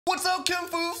What's up, Kim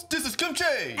Foos? This is Kim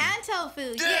Che. And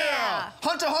Tofu, Yeah!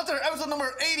 Hunter x Hunter episode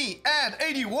number 80 and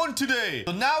 81 today.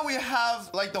 So now we have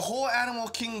like the whole animal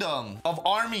kingdom of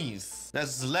armies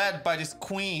that's led by this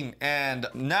queen. And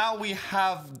now we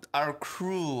have our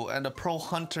crew and the pro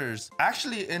hunters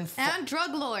actually in... And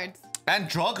drug lords. And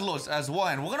drug lords as well.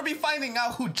 And we're gonna be finding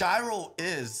out who Gyro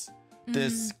is.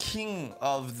 This king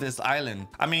of this island.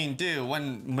 I mean, dude,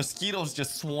 when mosquitoes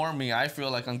just swarm me, I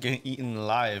feel like I'm getting eaten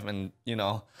alive, and you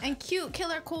know. And cute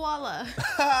killer koala.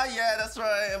 Yeah, that's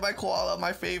right. My koala,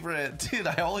 my favorite. Dude,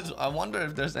 I wonder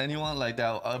if there's anyone like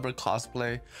that ever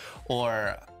cosplay,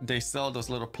 or they sell those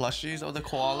little plushies of the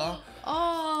koala.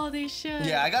 Oh, they should.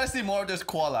 Yeah, I gotta see more of this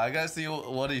koala. I gotta see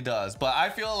what he does. But I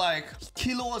feel like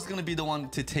Killua is gonna be the one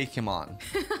to take him on,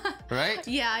 right?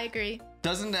 Yeah, I agree.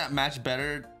 Doesn't that match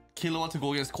better? Killua to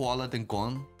go against koala than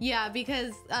Gon? Yeah,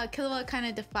 because Killua kind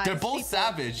of defies They're both people.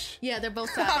 savage. Yeah, they're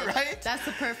both savage. Right? That's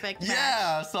the perfect match.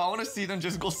 Yeah, so I want to see them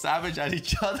just go savage at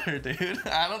each other, dude.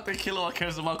 I don't think Killua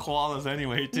cares about koalas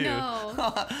anyway, too. No.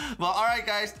 Well, alright,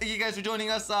 guys. Thank you guys for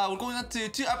joining us. We're going on to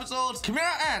 2 episodes.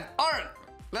 Chimera and Art.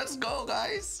 Let's go,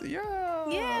 guys. Yeah.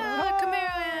 Yeah,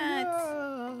 Chimera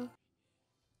ants.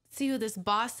 See who this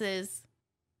boss is.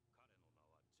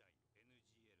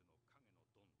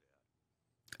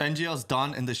 NGL's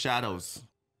Don in the shadows.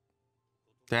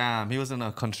 Damn, he was in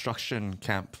a construction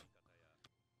camp.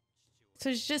 So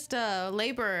he's just a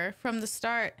laborer from the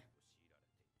start.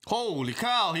 Holy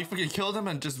cow, he freaking killed him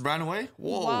and just ran away?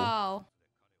 Whoa. Wow.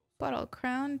 Bottle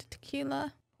crowned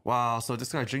tequila. Wow, so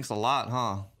this guy drinks a lot,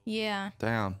 huh? Yeah.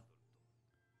 Damn.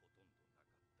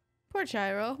 Poor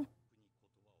Gyro.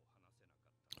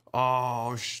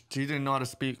 Oh, he didn't know how to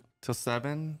speak till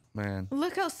 7? Man.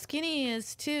 Look how skinny he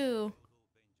is, too.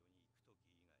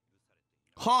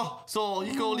 Huh, so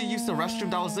he could only use the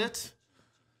restroom, that was it?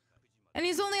 And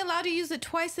he's only allowed to use it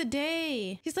twice a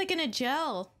day. He's like in a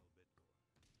gel.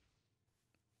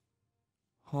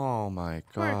 Oh my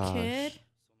gosh. Poor kid.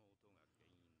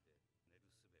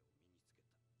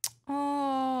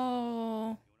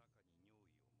 Oh.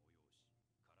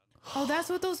 Oh, that's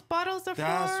what those bottles are for?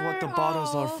 That's what the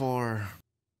bottles are for.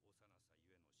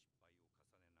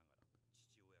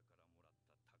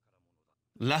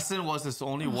 Lesson was it's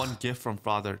only one gift from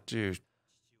father, dude.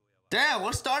 Damn,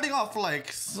 we're starting off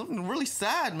like something really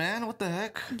sad, man. What the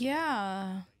heck?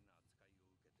 Yeah.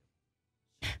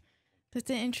 That's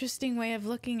an interesting way of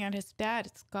looking at his dad.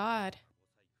 It's God.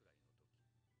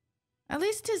 At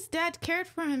least his dad cared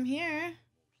for him here.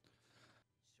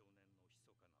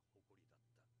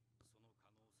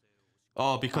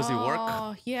 Oh, because he worked?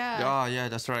 Oh, yeah. Oh, yeah,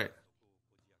 that's right.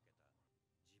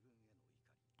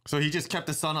 So he just kept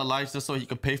his son alive just so he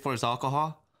could pay for his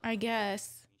alcohol? I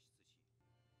guess.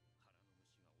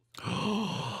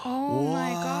 Oh my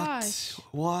gosh.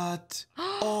 What?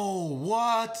 Oh,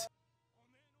 what?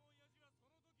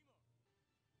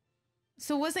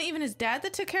 So it wasn't even his dad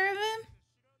that took care of him?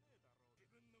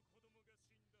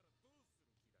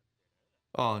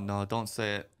 Oh no, don't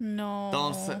say it. No.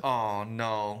 Don't say. Oh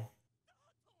no.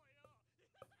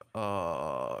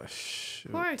 Oh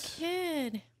shoot. Poor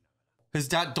kid. His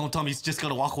dad, don't tell me he's just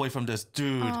gonna walk away from this.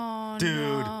 Dude. Oh,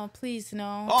 dude. no, please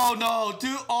no. Oh no,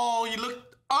 dude. Oh, you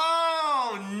look.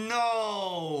 Oh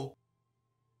no.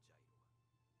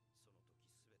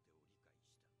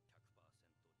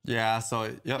 Yeah, so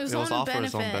yep, it was all for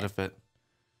his own benefit.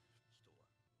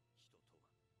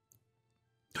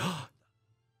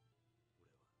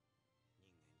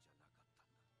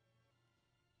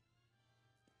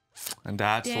 And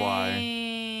that's why.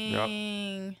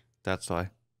 Yep. That's why.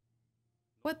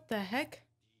 What the heck?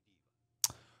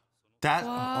 That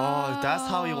oh, that's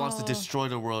how he wants to destroy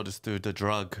the world, is through the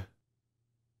drug.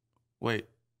 Wait.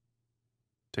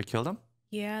 They killed him?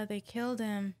 Yeah, they killed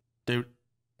him. They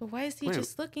But why is he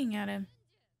just looking at him?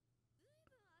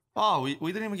 Oh, we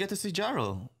didn't even get to see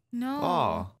Gyro. No.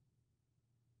 Oh.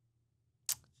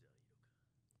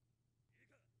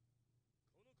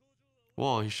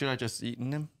 Whoa, he should have just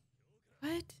eaten him.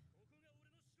 What?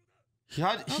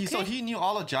 So he knew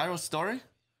all of Gyro's story?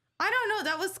 I don't know.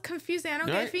 That was confusing. I don't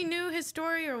get if he knew his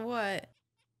story or what.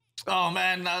 Oh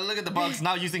man, now look at the bugs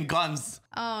now using guns.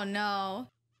 Oh no.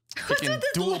 Freaking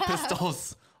dual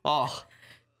pistols. Oh.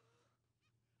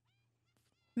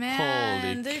 Man,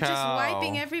 holy they're cow. just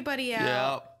wiping everybody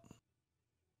out.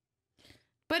 Yep.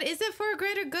 But is it for a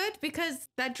greater good? Because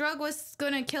that drug was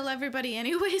gonna kill everybody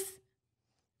anyways.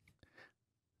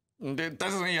 It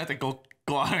doesn't mean you have to go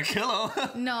out and kill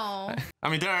them. No. I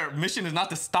mean, their mission is not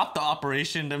to stop the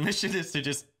operation. The mission is to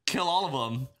just kill all of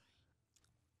them.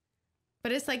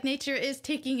 But it's like nature is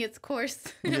taking its course.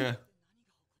 Yeah.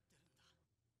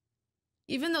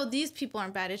 Even though these people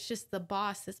aren't bad, it's just the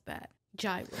boss is bad.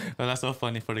 Gyro. Oh, that's so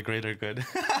funny for the greater good.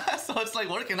 So it's like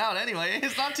working out anyway.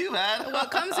 It's not too bad.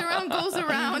 What comes around goes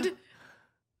around.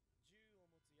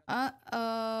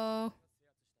 Uh-oh.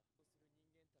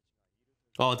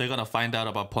 Oh, they're gonna find out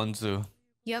about Ponzu.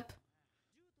 Yep.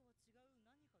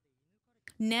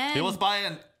 Nen. It was by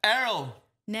an arrow.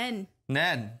 Nen.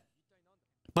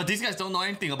 But these guys don't know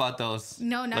anything about those.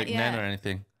 No, not like yet. Nen or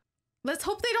anything. Let's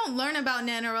hope they don't learn about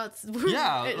Nen or else we're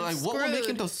Yeah, like screwed. what would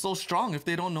make them so strong if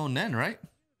they don't know Nen, right?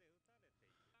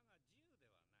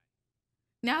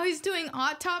 Now he's doing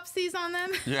autopsies on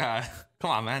them. Yeah. Come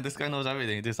on, man. This guy knows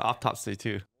everything. This autopsy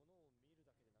too.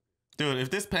 Dude, if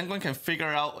this penguin can figure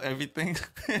out everything,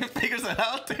 it figures it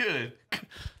out, dude.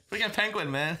 Freaking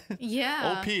penguin, man.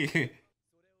 Yeah. OP.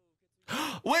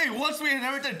 Wait, once we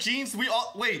inherit their genes, we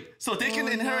all wait. So they can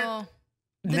inherit no.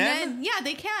 Nen? Yeah,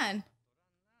 they can.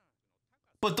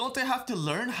 But don't they have to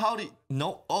learn how to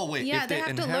know? Oh wait, Yeah, if they they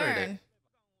have to inherit learn. it,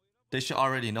 they should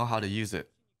already know how to use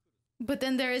it. But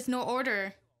then there is no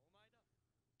order.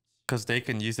 Because they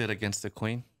can use it against the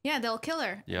queen. Yeah, they'll kill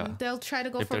her. Yeah. They'll try to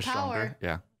go If for they're power. stronger.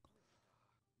 Yeah.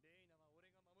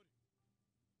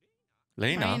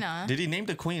 Lena? Reina. Did he name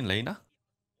the queen Lena?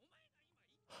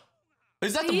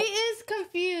 Is that He is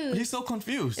confused. He's so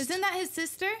confused. Isn't that his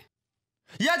sister?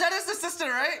 Yeah, that is the sister,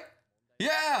 right?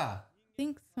 Yeah. I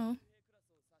think so.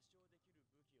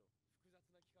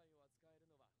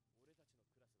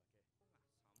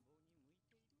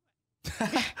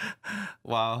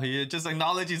 Wow, he just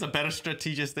acknowledged he's a better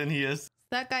strategist than he is.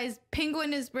 That guy's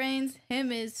penguin is brains,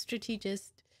 him is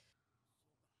strategist.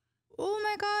 Oh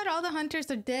my god, all the hunters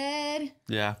are dead.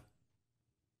 Yeah.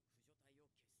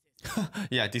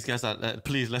 Yeah, these guys are,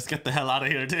 please, let's get the hell out of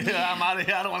here, dude. I'm out of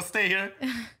here. I don't want to stay here.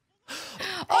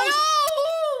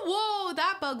 Oh! Whoa,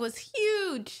 that bug was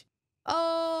huge.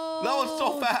 Oh. That was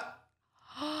so fast.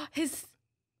 His...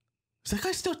 Is that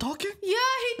guy still talking? Yeah,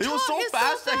 It was so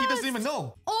fast that he doesn't even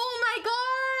know. Oh my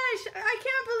gosh, I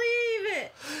can't believe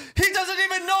it. He doesn't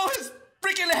even know his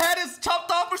freaking head is chopped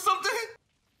off or something.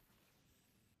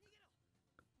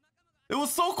 It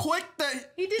was so quick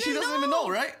that He didn't she doesn't even know,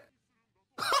 right?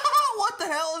 What the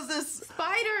hell is this?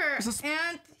 Spider, Is this-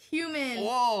 ant, human.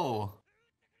 Whoa.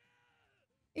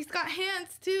 He's got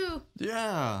hands too.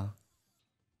 Yeah.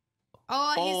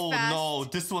 Oh, he's fast. No,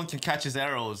 this one can catch his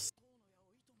arrows.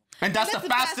 And that's the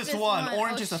fastest one.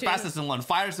 Orange is the fastest one.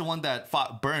 Fire is the one that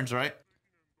burns, right?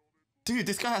 Dude,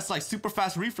 this guy has like super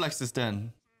fast reflexes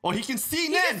then. Oh, he can see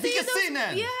Nen. He can see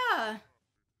Nen. Yeah.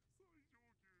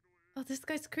 Oh, this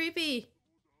guy's creepy.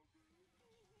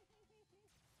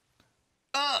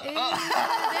 Ew, there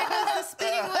goes the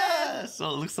spinning web.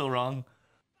 So it looks so wrong.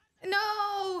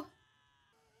 No.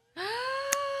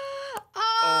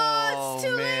 Oh, it's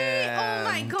too late. Oh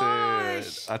my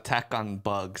gosh. Dude. Attack on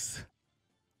bugs.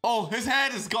 Oh, his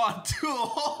head is gone too.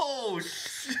 Oh,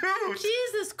 shoot.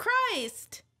 Jesus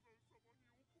Christ.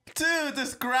 Dude,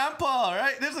 this grandpa,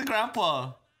 right? There's a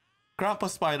grandpa. Grandpa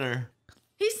spider.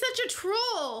 He's such a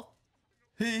troll.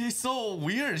 He's so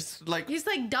weird. He's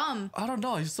like dumb. I don't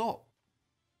know. He's so...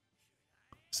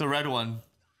 It's a red one.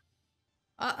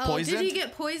 Uh-oh. Poisoned? Did he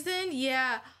get poisoned?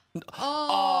 Yeah.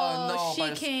 Oh, no,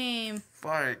 she came.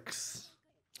 Farks.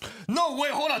 No,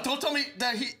 wait, hold on. Don't tell me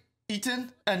that he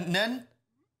eaten and Nen.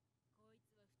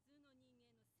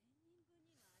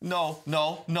 No.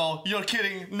 You're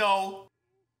kidding. No.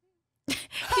 He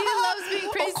loves being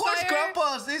praised. Of course, by her.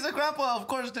 grandpas. He's a grandpa. Of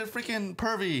course, they're freaking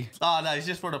pervy. Oh, no, it's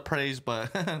just for the praise,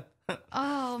 but...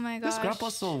 Oh my gosh. This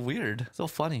grandpa's so weird. So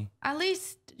funny. At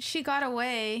least she got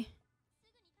away.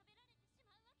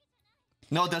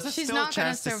 No, there's She's still a not gonna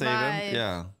chance to save survive. him.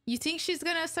 Yeah. You think she's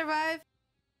gonna survive?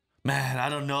 Man, I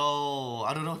don't know.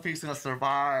 I don't know if he's gonna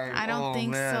survive. I don't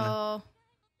think so.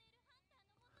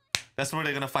 That's where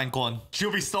they're gonna find Gon.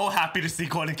 She'll be so happy to see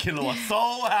Gon and Killua.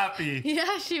 So happy.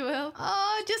 Yeah, she will.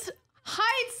 Oh, just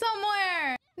hide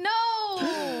somewhere.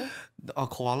 No. A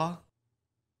koala?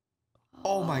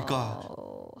 Oh my god.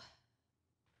 Oh.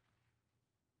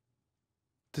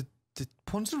 Did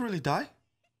Ponzu really die?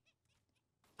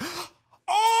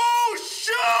 Oh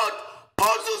shoot!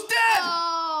 Ponzu's dead!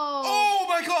 Oh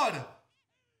my god!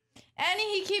 And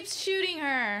he keeps shooting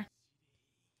her.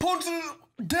 Ponzu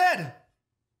dead!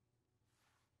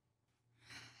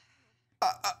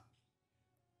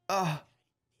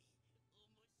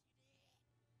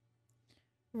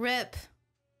 Rip.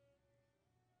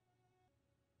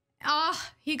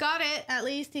 Ah, he got it. At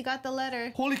least he got the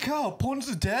letter. Holy cow,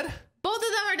 Ponzu's dead? Both of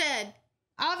them are dead.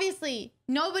 Obviously,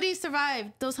 nobody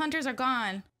survived. Those hunters are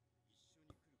gone.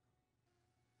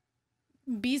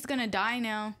 B's gonna die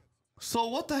now. So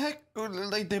what the heck?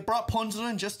 Like they brought Ponzu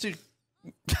in just to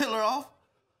Kill her off?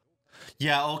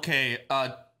 Yeah, okay.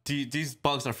 These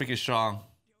bugs are freaking strong.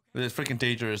 They're freaking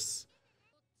dangerous.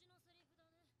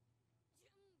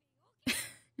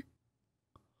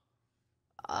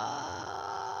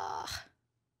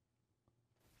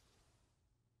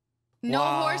 No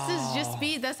Wow. horses, just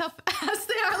speed. That's how fast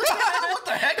they are. Look at What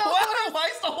the heck? Why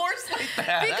is the horse like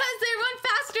that? because they run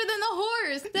faster than the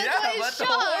horse. That's yeah, why but it's the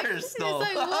shocked. horse though.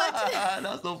 It's like, what?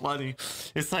 That's so funny.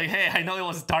 It's like, hey, I know it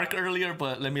was dark earlier,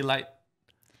 but let me light.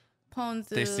 Ponzu.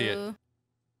 They see it.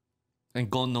 And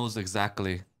Gon knows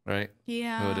exactly, right?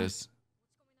 Yeah. Who it is.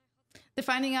 They're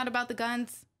finding out about the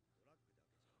guns.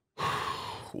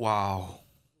 Wow.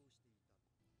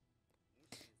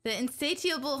 The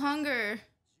insatiable hunger.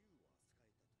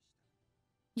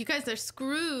 You guys are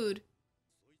screwed.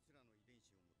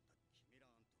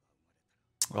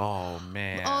 Oh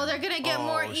man. Oh, they're gonna get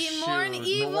more and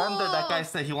evil. No wonder that guy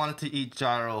said he wanted to eat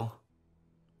gyro.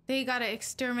 They gotta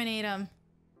exterminate him.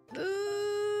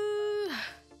 Ooh.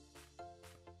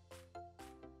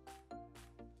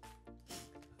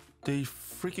 They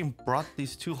freaking brought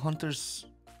these two hunters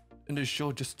in the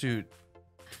show just to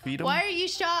feed them. Why are you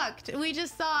shocked? We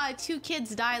just saw 2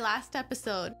 kids die last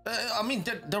episode. I mean,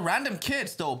 they're random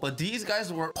kids though, but these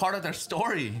guys were part of their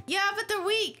story. Yeah, but they're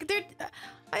weak. They're.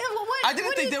 I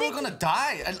didn't think they were gonna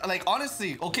die. Like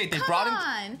honestly, okay, they brought him.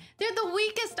 Come on, they're the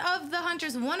weakest of the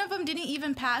hunters. One of them didn't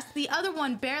even pass. The other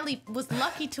one barely was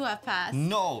lucky to have passed.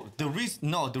 No, the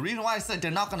reason why I said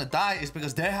they're not gonna die is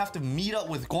because they have to meet up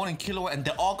with Gon and Killua, and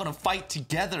they're all gonna fight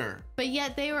together. But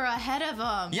yet they were ahead of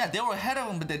them. Yeah, they were ahead of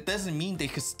them, but that doesn't mean they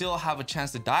could still have a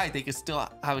chance to die. They could still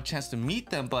have a chance to meet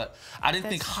them. But I didn't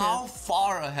think how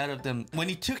far ahead of them. When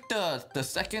he took the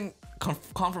second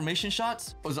confirmation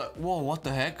shots, I was like, whoa, what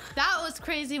the heck? That was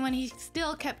crazy when he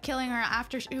still kept killing her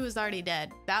after she was already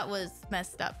dead. That was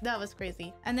messed up. That was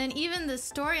crazy. And then even the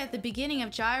story at the beginning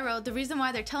of Gyro, the reason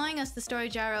why they're telling us the story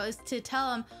of Gyro is to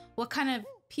tell him what kind of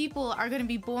people are going to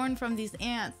be born from these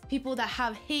ants. People that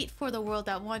have hate for the world,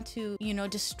 that want to, you know,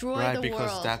 destroy the world. Right,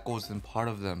 because that goes in part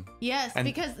of them. Yes, and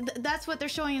because that's what they're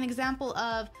showing an example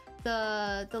of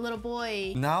the little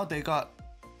boy. Now they got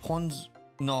Ponzu.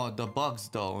 No, the bugs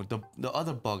though. The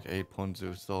other bug ate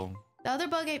Ponzu, so. The other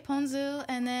bug ate Ponzu,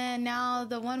 and then now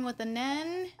the one with the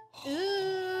Nen.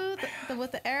 Ooh,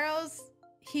 with the arrows.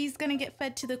 He's gonna get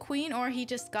fed to the queen, or he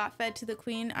just got fed to the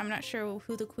queen. I'm not sure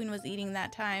who the queen was eating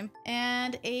that time.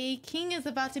 And a king is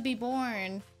about to be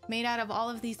born, made out of all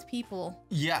of these people.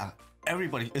 Yeah,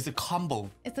 everybody. It's a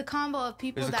combo. It's a combo of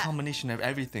people. It's a combination of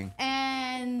everything.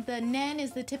 And the Nen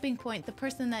is the tipping point. The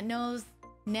person that knows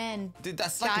Nen. Dude,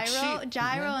 that's like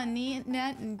Gyro and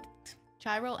Nen.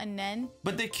 Gyro and Nen.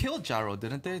 But they killed Gyro,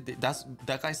 didn't they?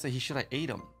 That guy said he should have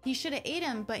ate him. He should have ate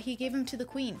him, but he gave him to the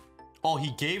queen. Oh,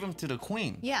 he gave him to the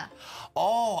queen. Yeah.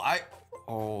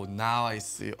 Oh, now I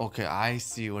see. Okay, I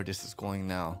see where this is going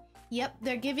now. Yep,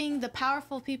 they're giving the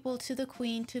powerful people to the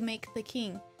queen to make the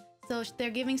king. So they're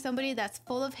giving somebody that's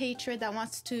full of hatred, that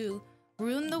wants to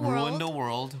ruin the world. Ruin the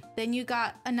world. Then you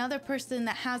got another person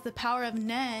that has the power of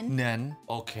Nen. Nen.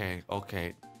 Okay.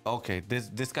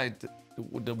 This guy,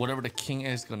 whatever the king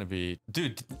is gonna be,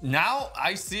 dude. Now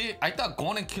I see. I thought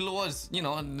Gon and Killua is,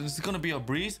 this is gonna be a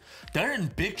breeze. They're in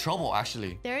big trouble,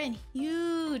 actually. They're in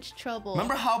huge trouble.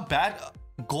 Remember how bad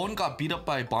Gon got beat up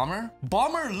by Bomber?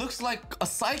 Bomber looks like a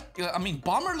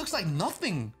Bomber looks like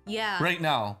nothing. Yeah. Right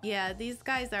now. Yeah, these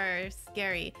guys are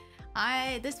scary.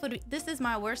 This is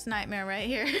my worst nightmare right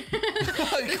here.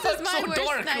 This is my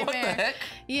worst nightmare. What the heck?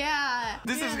 Yeah.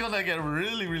 This is gonna get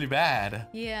really, really bad.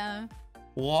 Yeah.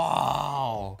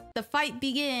 Wow. The fight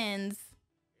begins.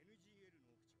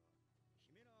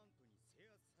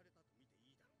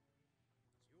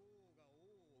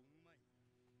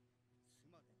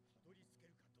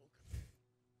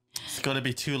 It's gonna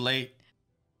be too late.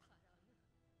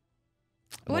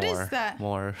 What is that?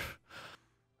 More.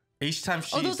 Each time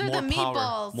she those eats are more the power.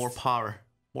 meatballs. More power.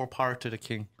 More power to the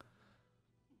king.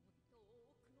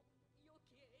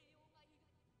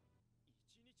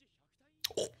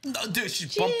 Oh, no, dude, she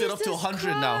bumped it up to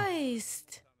 100 now.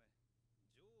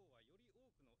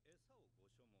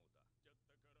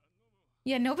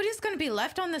 Yeah, nobody's gonna be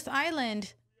left on this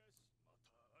island.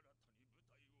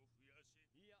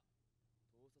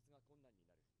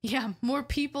 Yeah, more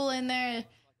people in there,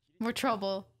 more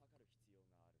trouble.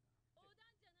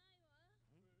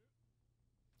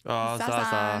 Oh,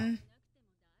 Sasan.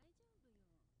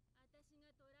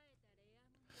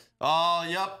 Oh,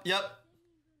 yep.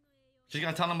 She's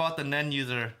gonna tell him about the Nen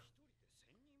user.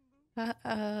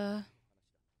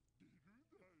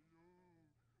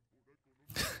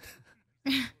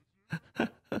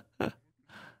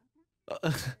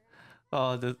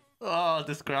 Oh,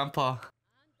 this grandpa.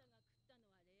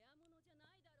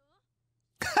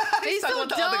 He's so the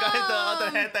dumb. other guy, the other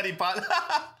head that he bought.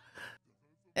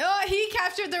 Oh, he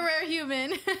captured the rare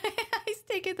human. He's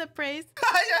taking the praise.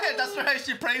 Yeah, that's right.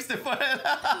 She praised it for it.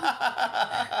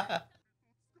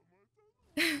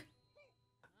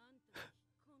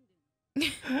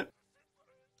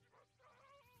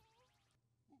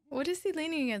 What is he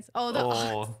leaning against? Oh, the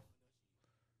Oh.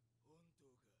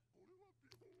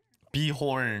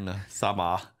 Bihorn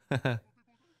sama.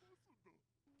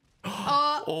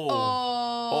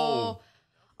 Oh.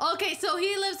 Okay, so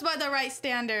he lives by the right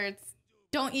standards.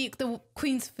 Don't eat the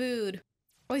queen's food.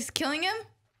 Oh, he's killing him?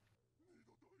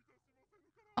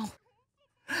 Oh.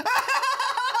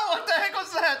 What the heck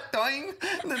was that? Doing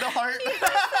in the heart.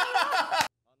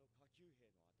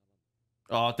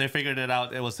 Oh, they figured it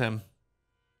out. It was him.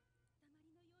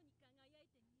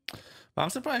 I'm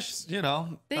surprised, you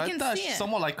know. They can thought see it.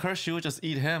 someone like her, she would just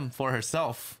eat him for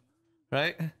herself,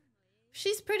 right?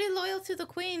 She's pretty loyal to the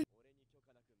queen.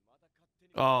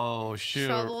 Oh, shoot.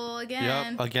 Trouble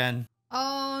again. Yep, again.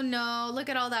 Oh no, look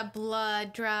at all that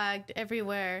blood dragged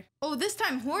everywhere. Oh, this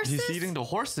time horses? He's eating the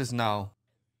horses now.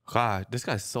 God, this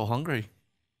guy's so hungry.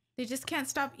 They just can't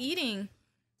stop eating.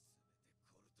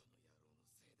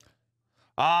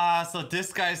 Ah, so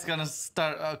this guy's gonna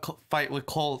start a fight with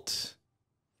Colt.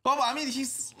 Oh, but I mean,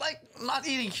 he's like not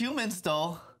eating humans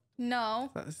though.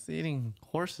 No. He's eating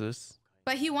horses.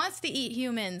 But he wants to eat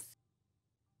humans.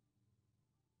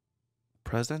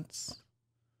 Presents?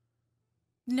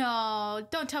 No,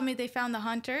 don't tell me they found the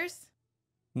hunters.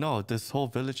 No, this whole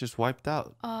village is wiped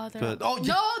out. Oh, they're... Good. Oh,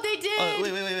 no, they did.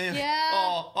 Wait. Yeah.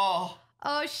 Oh.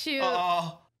 Oh, shoot.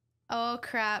 Oh,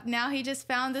 crap. Now he just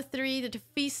found the three to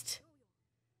feast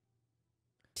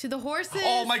to the horses.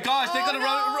 Oh my gosh, they're gonna no.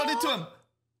 run into him.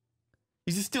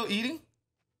 Is he still eating?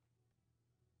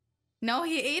 No,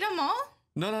 he ate them all?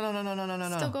 No.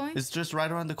 Still going? It's just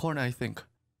right around the corner, I think.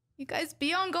 You guys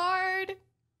be on guard.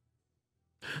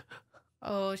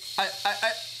 Oh,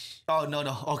 Oh,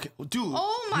 no. Okay, dude.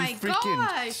 Oh my he freaking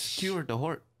gosh. skewered the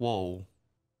horse. Whoa.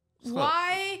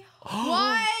 Why?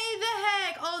 Why the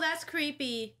heck? Oh, that's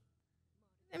creepy.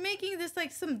 They're making this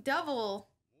like some devil.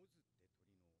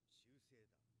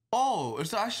 Oh,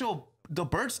 it's actual... The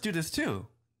birds do this too.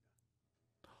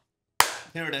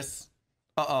 Here it is.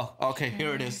 Okay,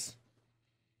 here it is.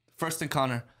 First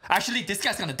encounter. Actually, this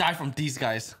guy's gonna die from these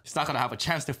guys. He's not gonna have a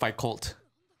chance to fight Colt.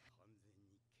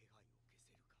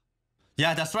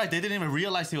 Yeah, that's right. They didn't even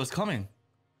realize he was coming.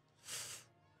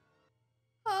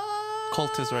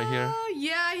 Colt is right here.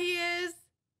 Yeah, he is.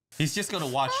 He's just gonna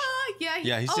watch.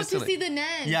 Yeah, he's just to gonna... see the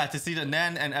Nen. Yeah, to see the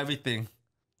Nen and everything.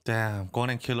 Damn, Gon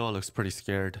and Kilo looks pretty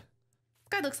scared. This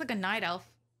guy looks like a night elf.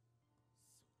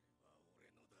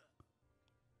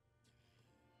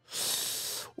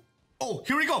 Oh,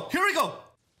 here we go.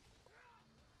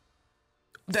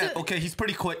 Okay, he's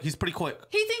pretty quick. He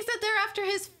thinks that they're after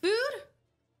his food?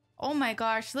 Oh my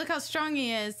gosh, look how strong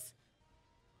he is.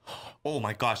 Oh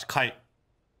my gosh, kite.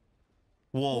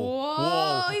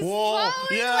 Whoa, he's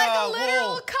floating like a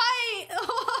literal kite.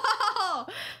 Whoa.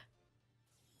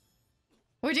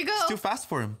 Where'd you go? It's too fast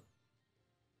for him.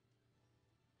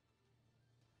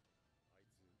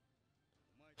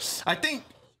 I think...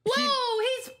 Whoa,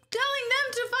 he's telling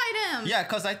them to fight him. Yeah,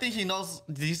 because I think he knows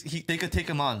they could take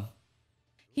him on.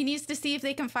 He needs to see if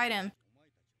they can fight him.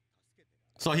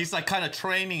 So he's like kind of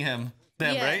training them,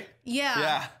 right?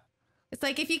 Yeah. It's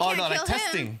like if you can't kill him.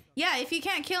 Testing. Yeah, if you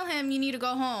can't kill him, you need to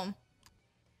go home.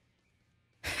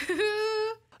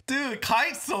 Dude,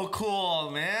 kite's so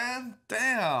cool, man.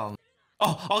 Damn.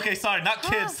 Oh, okay, sorry, not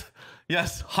kids.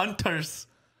 Yes, hunters.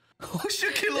 Oh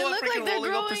shit, Kilo They is look freaking like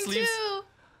they're rolling up his growing sleeves. too.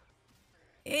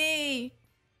 Hey.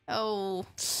 Oh.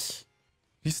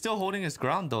 He's still holding his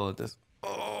ground though.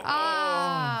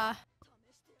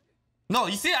 No,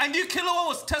 you see, I knew Killua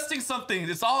was testing something.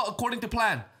 It's all according to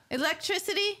plan.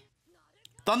 Electricity?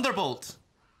 Thunderbolt.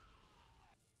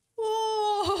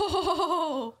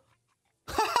 Whoa.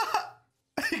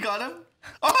 He got him?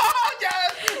 Oh,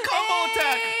 yes! Combo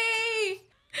attack!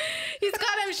 He's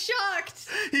got him shocked.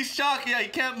 He's shocked. Yeah, he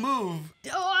can't move.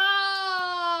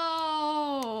 Oh.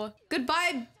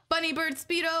 Goodbye, Bunny Bird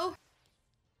Speedo.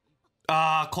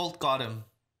 Colt got him.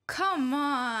 Come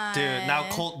on. Dude, now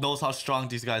Colt knows how strong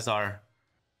these guys are.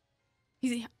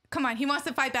 Come on, he wants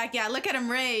to fight back. Yeah, look at him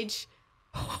rage.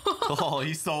 Oh,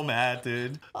 he's so mad,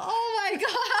 dude. Oh my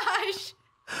gosh.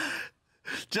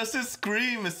 Just his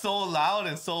scream is so loud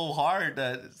and so hard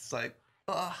that it's like,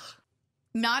 ugh.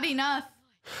 Not enough.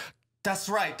 That's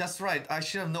right. I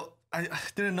should have I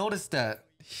didn't notice that.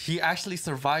 He actually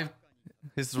survived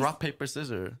his rock, paper,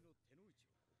 scissors.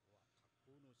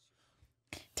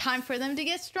 Time for them to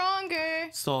get stronger.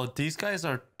 So these guys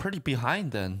are pretty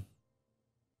behind then.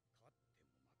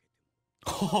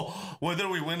 Whether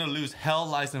we win or lose, hell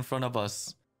lies in front of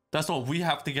us. That's what we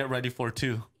have to get ready for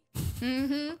too.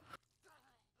 Mm-hmm.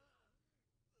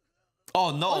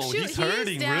 Oh no, Oh, shoot, he's he is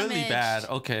hurting really damaged. bad.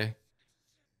 Okay.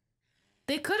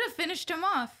 They could have finished him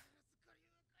off.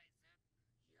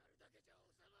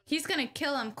 He's gonna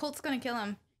kill him. Colt's gonna kill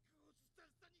him.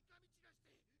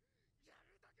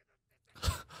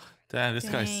 Damn, this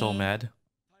guy's so Dang. mad.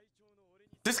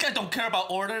 This guy don't care about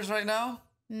orders right now?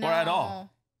 No. Or at all?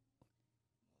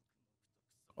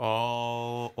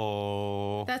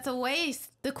 Oh. That's a waste.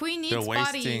 The queen needs They're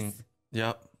wasting. bodies.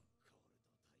 Yep.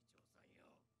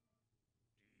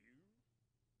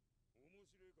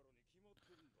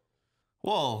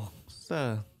 Whoa. What's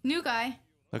that? New guy.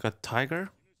 Like a tiger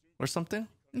or something?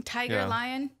 Tiger, Yeah.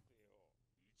 lion.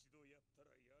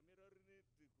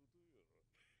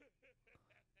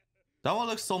 That one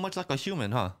looks so much like a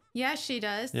human, huh? Yeah, she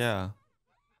does. Yeah.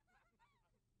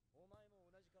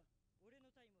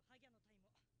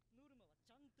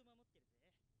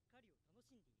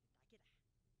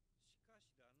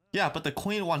 Yeah, but the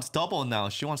queen wants double now.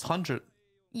 She wants 100.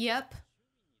 Yep.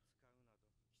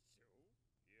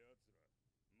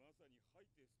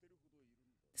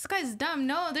 This guy's dumb.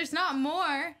 No, there's not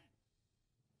more.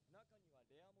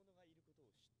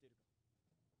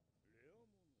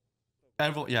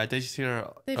 Everyone, yeah, they just hear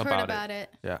They've about heard about it.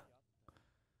 Yeah.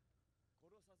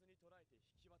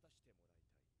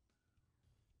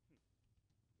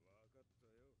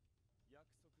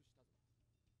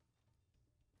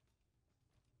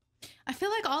 I feel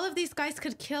like all of these guys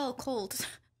could kill Colt.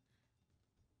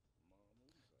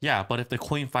 Yeah, but if the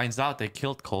queen finds out they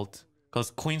killed Colt,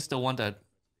 because queen's the one that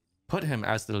put him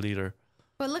as the leader.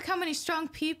 But look how many strong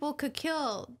people could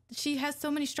kill. She has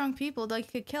so many strong people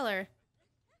that could kill her.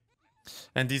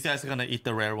 And these guys are gonna eat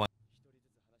the rare one.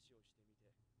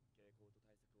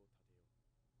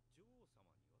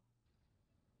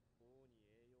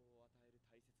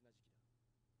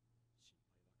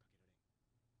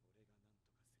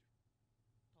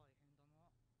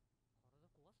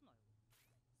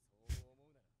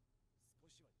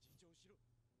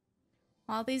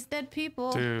 All these dead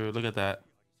people. Dude, look at that.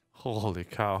 Holy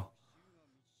cow.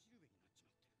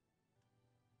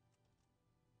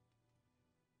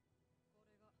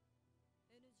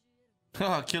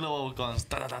 Kilo guns.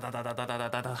 Da, da, da, da, da, da, da,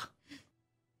 da, da.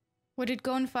 What did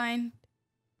Gon find?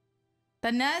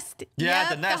 The nest? Yeah, Yep,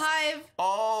 the nest. The hive.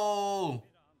 Oh.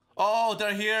 Oh,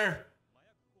 they're here.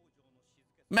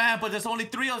 Man, but there's only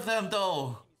 3 of them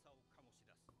though.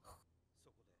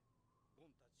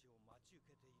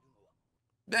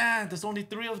 Man, there's only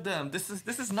 3 of them. This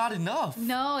is not enough.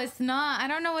 No, it's not. I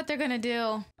don't know what they're gonna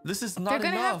do. This is not They're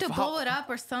gonna enough. have to blow it up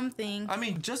or something. I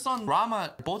mean, just on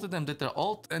Rama, both of them did their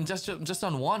ult, and just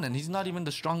on one, and he's not even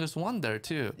the strongest one there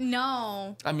too.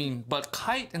 No. I mean, but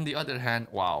Kite, on the other hand,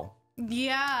 wow.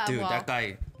 Yeah. Dude, well, that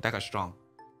guy's strong.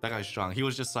 That guy's strong. He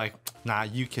was just like, nah,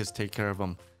 you kids take care of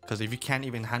him. Because if you can't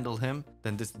even handle him,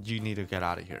 then you need to get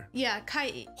out of here. Yeah,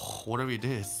 Kite. Whatever he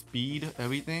did, speed,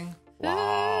 everything.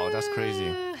 Wow, that's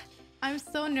crazy. I'm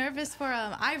so nervous for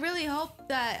him. I really hope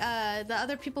that the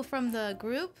other people from the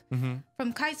group,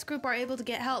 from Kite's group, are able to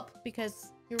get help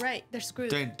because you're right, they're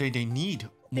screwed. They need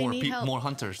more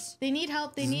hunters. They need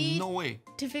help. They There's need no way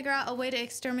to figure out a way to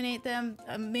exterminate them.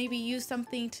 Maybe use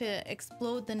something to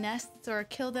explode the nests or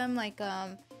kill them. Like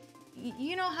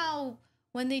you know how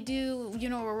when they do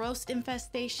a roast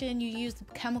infestation, you use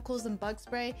chemicals and bug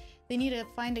spray. They need to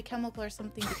find a chemical or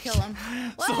something to kill them.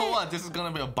 So what? This is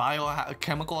gonna be a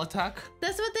biochemical attack?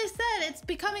 That's what they said. It's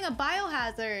becoming a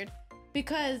biohazard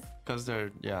because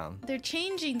they're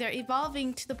changing. They're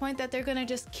evolving to the point that they're gonna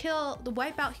just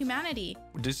wipe out humanity.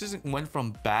 This just went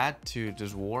from bad to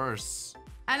just worse.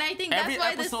 And I think Every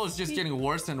that's why episode is just getting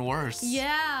worse and worse.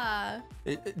 Yeah.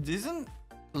 It isn't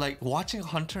like watching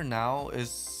Hunter now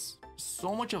is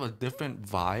so much of a different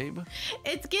vibe.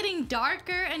 It's getting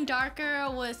darker and darker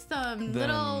with some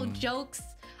little jokes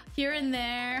here and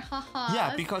there. Haha.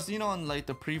 Yeah, because on like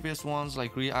the previous ones,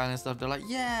 like Green Island stuff, they're like,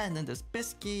 yeah, and then there's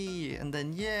Bisky, and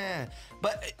then yeah.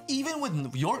 But even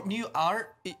with your new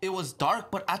art, it was dark,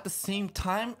 but at the same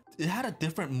time, it had a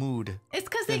different mood. It's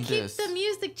because they keep the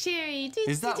music cheery.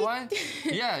 Is that why?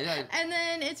 Yeah. And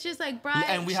then it's just like bright.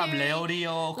 And we have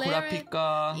Leorio,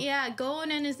 Kurapika. Yeah,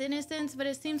 Gon and his innocence, but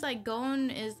it seems like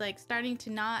Gon is like starting to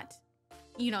not.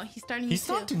 He's starting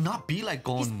to not be like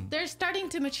Gon. They're starting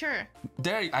to mature.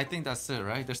 I think that's it,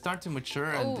 right? They're starting to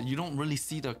mature, and you don't really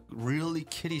see the really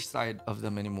kiddish side of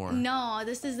them anymore. No,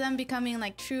 this is them becoming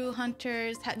like true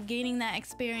hunters, gaining that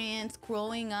experience,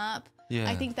 growing up. Yeah.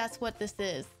 I think that's what this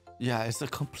is. Yeah, it's a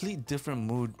complete different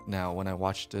mood now when I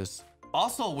watch this.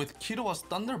 Also, with Killooa's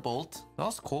Thunderbolt, that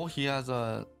was cool. He has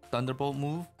a Thunderbolt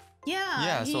move.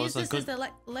 Yeah, he so it's uses a his good,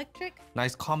 electric.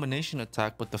 nice combination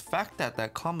attack. But the fact that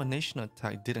that combination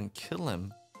attack didn't kill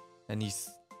him, and he's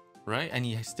right, and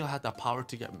he still had the power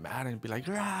to get mad and be like,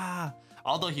 rah!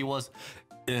 Although he was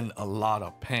in a lot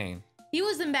of pain. He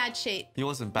was in bad shape. He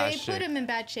was in bad They shape. put him in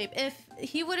bad shape. If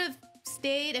he would have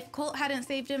stayed, if Colt hadn't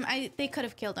saved him, they could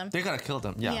have killed him. They could have killed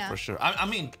him, yeah, for sure. I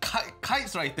mean,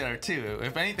 Kite's right there too.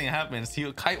 If anything happens,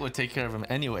 Kite would take care of him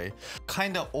anyway.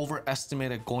 Kind of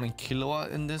overestimated Golden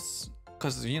Killooa in this,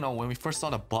 because you know when we first saw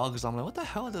the bugs, I'm like, what the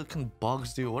hell can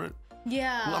bugs do? What?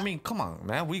 Yeah. Well, I mean, come on,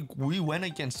 man. We went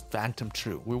against Phantom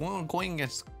Troop. We weren't going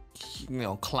against, you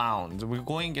know, clowns. We're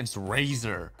going against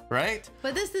Razor, right?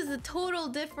 But this is a total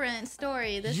different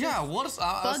story. This Bugs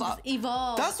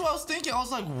evolve. That's what I was thinking. I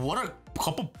was like, what are a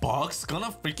couple bugs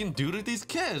gonna freaking do to these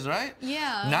kids, right?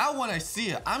 Yeah. Now when I see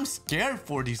it, I'm scared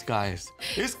for these guys.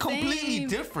 It's completely Same.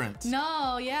 different.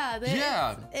 No, yeah.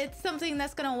 Yeah. It's something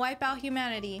that's gonna wipe out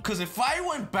humanity. Because if I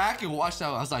went back and watched that,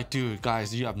 I was like, dude,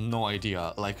 guys, you have no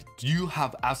idea. Like, you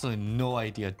have absolutely no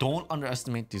idea. Don't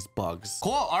underestimate these bugs.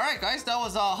 Cool. All right, guys. That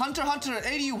was Hunter x Hunter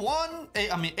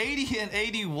 80 and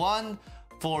 81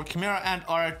 for Chimera and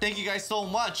Art. Thank you guys so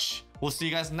much. We'll see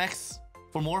you guys next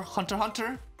for more Hunter x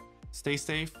Hunter. Stay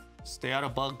safe. Stay out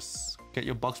of bugs. Get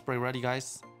your bug spray ready,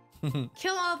 guys.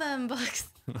 Kill all them bugs.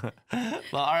 Well,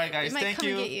 all right, guys. They might Thank come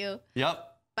you. And get you. Yep.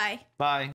 Bye. Bye.